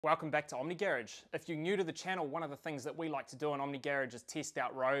Welcome back to Omni Garage. If you're new to the channel, one of the things that we like to do in Omni Garage is test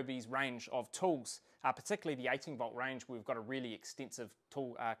out Ryobi's range of tools, particularly the 18-volt range. We've got a really extensive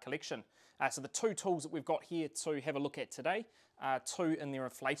tool collection. So the two tools that we've got here to have a look at today are two in their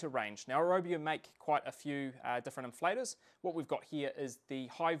inflator range. Now Ryobi make quite a few different inflators. What we've got here is the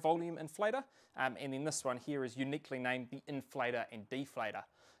high volume inflator, and then this one here is uniquely named the Inflator and Deflator.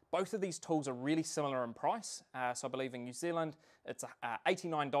 Both of these tools are really similar in price. So I believe in New Zealand, it's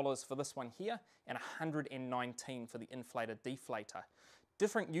 $89 for this one here and $119 for the Inflator Deflator.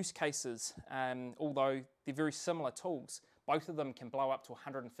 Different use cases, although they're very similar tools. Both of them can blow up to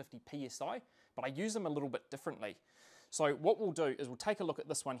 150 PSI, but I use them a little bit differently. So what we'll do is we'll take a look at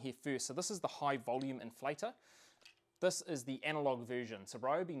this one here first. So this is the high volume inflator. This is the analog version. So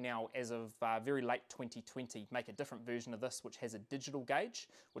Ryobi now, as of very late 2020, make a different version of this which has a digital gauge,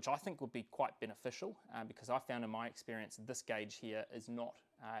 which I think would be quite beneficial because I found in my experience this gauge here is not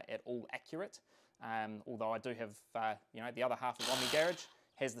at all accurate. Although I do have, the other half of Omni Garage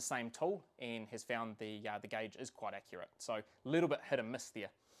has the same tool and has found the gauge is quite accurate. So a little bit hit and miss there.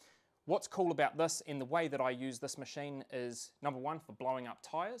 What's cool about this and the way that I use this machine is, number one, for blowing up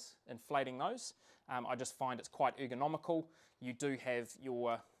tyres, inflating those. I just find it's quite ergonomical. You do have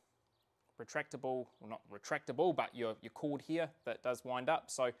your retractable, well not retractable, but your cord here that does wind up.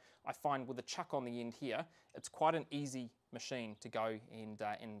 So I find with the chuck on the end here, it's quite an easy machine to go and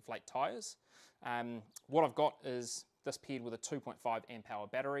inflate tyres. What I've got is this paired with a 2.5 amp hour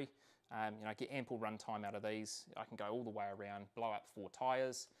battery. Get ample run time out of these. I can go all the way around, blow up 4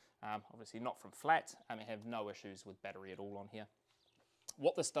 tyres. Obviously not from flat, I have no issues with battery at all on here.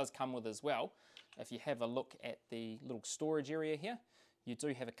 What this does come with as well, if you have a look at the little storage area here, you do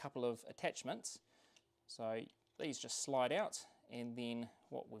have a couple of attachments. So these just slide out, and then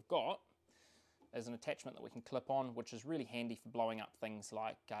what we've got is an attachment that we can clip on, which is really handy for blowing up things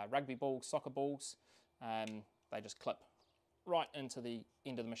like rugby balls, soccer balls. They just clip right into the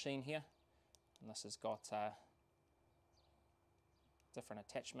end of the machine here, and this has got a different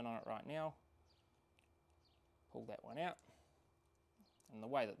attachment on it right now. Pull that one out, and the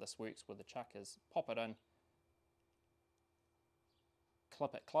way that this works with the chuck is pop it in,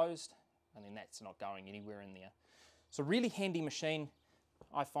 clip it closed, and then that's not going anywhere in there. So really handy machine,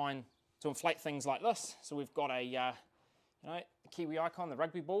 I find, to inflate things like this. So we've got a the Kiwi icon, the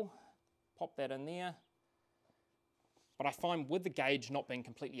rugby ball, pop that in there. But I find with the gauge not being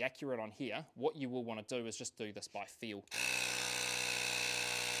completely accurate on here, what you will want to do is just do this by feel.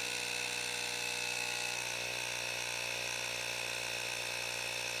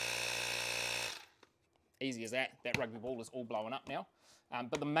 Easy as that. That rugby ball is all blowing up now.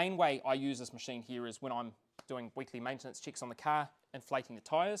 But the main way I use this machine here is when I'm doing weekly maintenance checks on the car, inflating the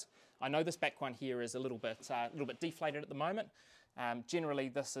tyres. I know this back one here is a little bit deflated at the moment. Generally,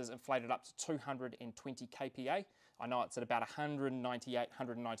 this is inflated up to 220 kPa. I know it's at about 198,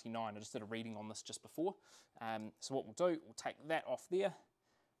 199. I just did a reading on this just before. So what we'll do, we'll take that off there,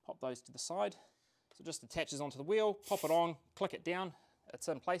 pop those to the side. So it just attaches onto the wheel, pop it on, click it down, it's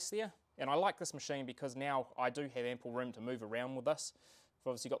in place there. And I like this machine because now I do have ample room to move around with this. I've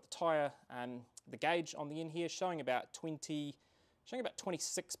obviously got the tyre and the gauge on the end here showing about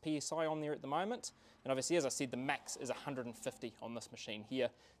 26 PSI on there at the moment. And obviously, as I said, the max is 150 on this machine here.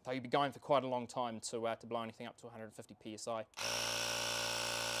 Though you'll be going for quite a long time to blow anything up to 150 PSI.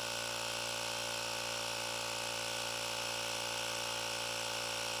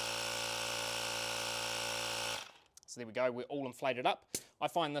 So there we go, we're all inflated up. I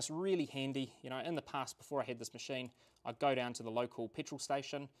find this really handy. In the past, before I had this machine, I'd go down to the local petrol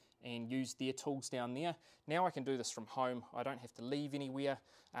station and use their tools down there. Now I can do this from home. I don't have to leave anywhere.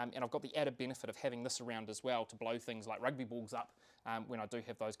 And I've got the added benefit of having this around as well to blow things like rugby balls up when I do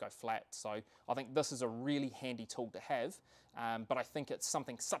have those go flat. So I think this is a really handy tool to have, but I think it's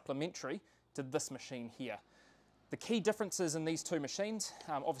something supplementary to this machine here. The key differences in these two machines,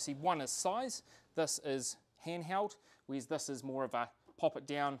 obviously one is size. This is handheld, whereas this is more of a pop it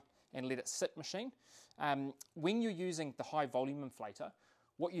down and let it sit machine. When you're using the high volume inflator,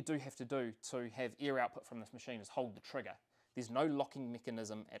 what you do have to do to have air output from this machine is hold the trigger. There's no locking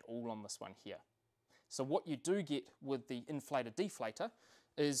mechanism at all on this one here. So what you do get with the inflator deflator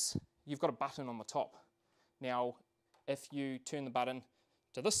is you've got a button on the top. Now, if you turn the button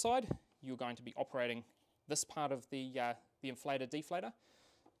to this side, you're going to be operating this part of the inflator deflator.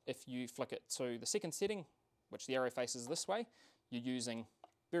 If you flick it to the second setting, which the arrow faces this way, you're using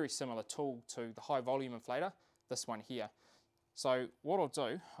very similar tool to the high volume inflator, this one here. So what I'll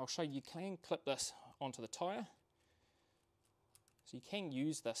do, I'll show you can clip this onto the tyre. So you can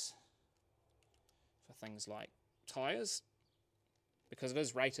use this for things like tyres. because it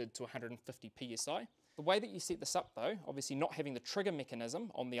is rated to 150 PSI. The way that you set this up though, obviously not having the trigger mechanism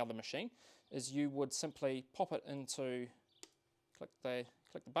on the other machine, is you would simply pop it into, click the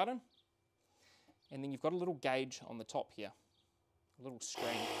button, and then you've got a little gauge on the top here, a little screen.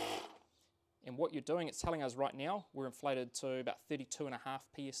 And what you're doing, it's telling us right now we're inflated to about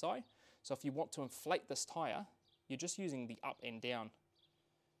 32.5 PSI. So if you want to inflate this tyre, you're just using the up and down.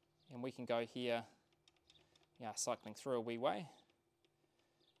 And we can go here, cycling through a wee way.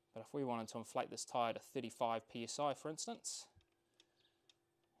 But if we wanted to inflate this tyre to 35 PSI, for instance,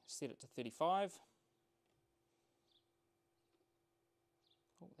 set it to 35.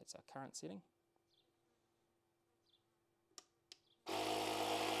 Oh, that's our current setting.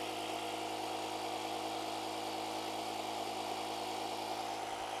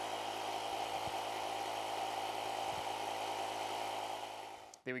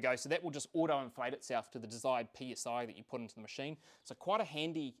 There we go, so that will just auto-inflate itself to the desired PSI that you put into the machine. So quite a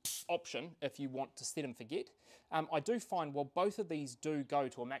handy option if you want to set and forget. I do find, while both of these do go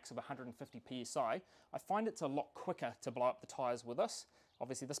to a max of 150 PSI, I find it's a lot quicker to blow up the tyres with this.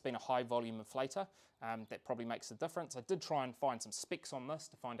 Obviously this being a high volume inflator, that probably makes a difference. I did try and find some specs on this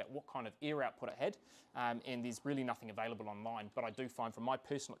to find out what kind of air output it had, and there's really nothing available online, but I do find from my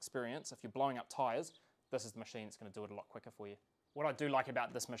personal experience, if you're blowing up tyres, this is the machine that's going to do it a lot quicker for you. What I do like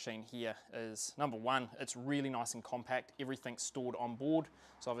about this machine here is, number one, it's really nice and compact. Everything's stored on board.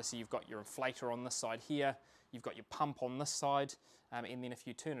 So obviously you've got your inflator on this side here, you've got your pump on this side, and then if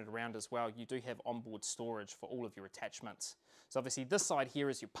you turn it around as well, you do have onboard storage for all of your attachments. So obviously this side here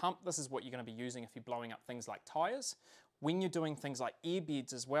is your pump. This is what you're going to be using if you're blowing up things like tyres. When you're doing things like air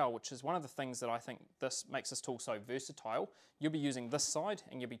beds as well, which is one of the things that I think this makes this tool so versatile, you'll be using this side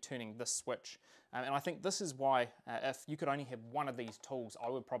and you'll be turning this switch. And I think this is why if you could only have one of these tools, I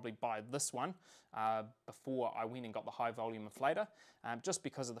would probably buy this one before I went and got the high volume inflator, just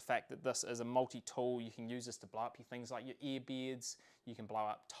because of the fact that this is a multi-tool. You can use this to blow up your things like your air beds, you can blow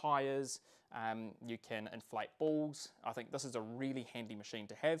up tyres, you can inflate balls. I think this is a really handy machine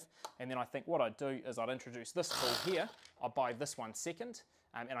to have. And then I think what I'd do is I'd introduce this tool here. I'll buy this one second,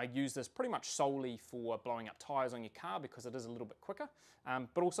 and I use this pretty much solely for blowing up tyres on your car because it is a little bit quicker.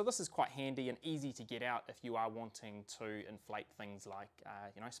 But also this is quite handy and easy to get out if you are wanting to inflate things like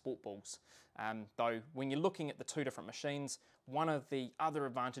sport balls. Though when you're looking at the two different machines, one of the other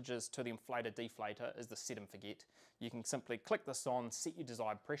advantages to the inflator deflator is the set and forget. You can simply click this on, set your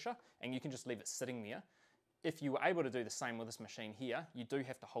desired pressure, and you can just leave it sitting there. If you were able to do the same with this machine here, you do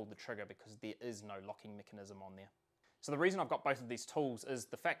have to hold the trigger because there is no locking mechanism on there. So the reason I've got both of these tools is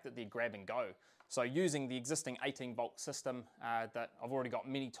the fact that they're grab and go. So using the existing 18-volt system that I've already got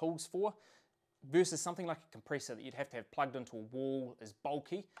many tools for, versus something like a compressor that you'd have to have plugged into a wall, is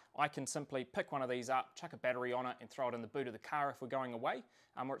bulky, I can simply pick one of these up, chuck a battery on it and throw it in the boot of the car if we're going away,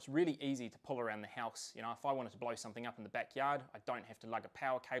 where it's really easy to pull around the house. You know, if I wanted to blow something up in the backyard, I don't have to lug a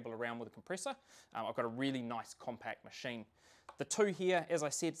power cable around with a compressor. I've got a really nice compact machine. The two here, as I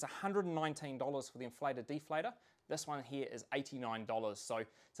said, it's $119 for the inflator deflator. This one here is $89, so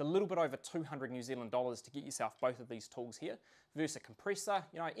it's a little bit over 200 New Zealand dollars to get yourself both of these tools here. Versus a compressor,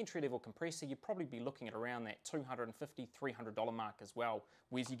 entry-level compressor, you'd probably be looking at around that $250, $300 mark as well,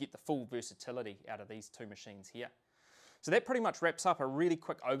 whereas you get the full versatility out of these two machines here. So that pretty much wraps up a really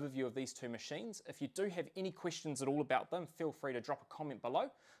quick overview of these two machines. If you do have any questions at all about them, feel free to drop a comment below.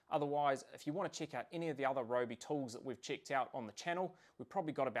 Otherwise, if you want to check out any of the other Ryobi tools that we've checked out on the channel, we've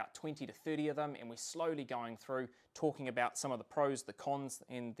probably got about 20 to 30 of them, and we're slowly going through talking about some of the pros, the cons,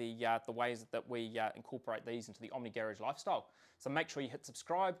 and the ways that we incorporate these into the Omni Garage lifestyle. So make sure you hit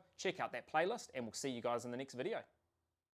subscribe, check out that playlist, and we'll see you guys in the next video.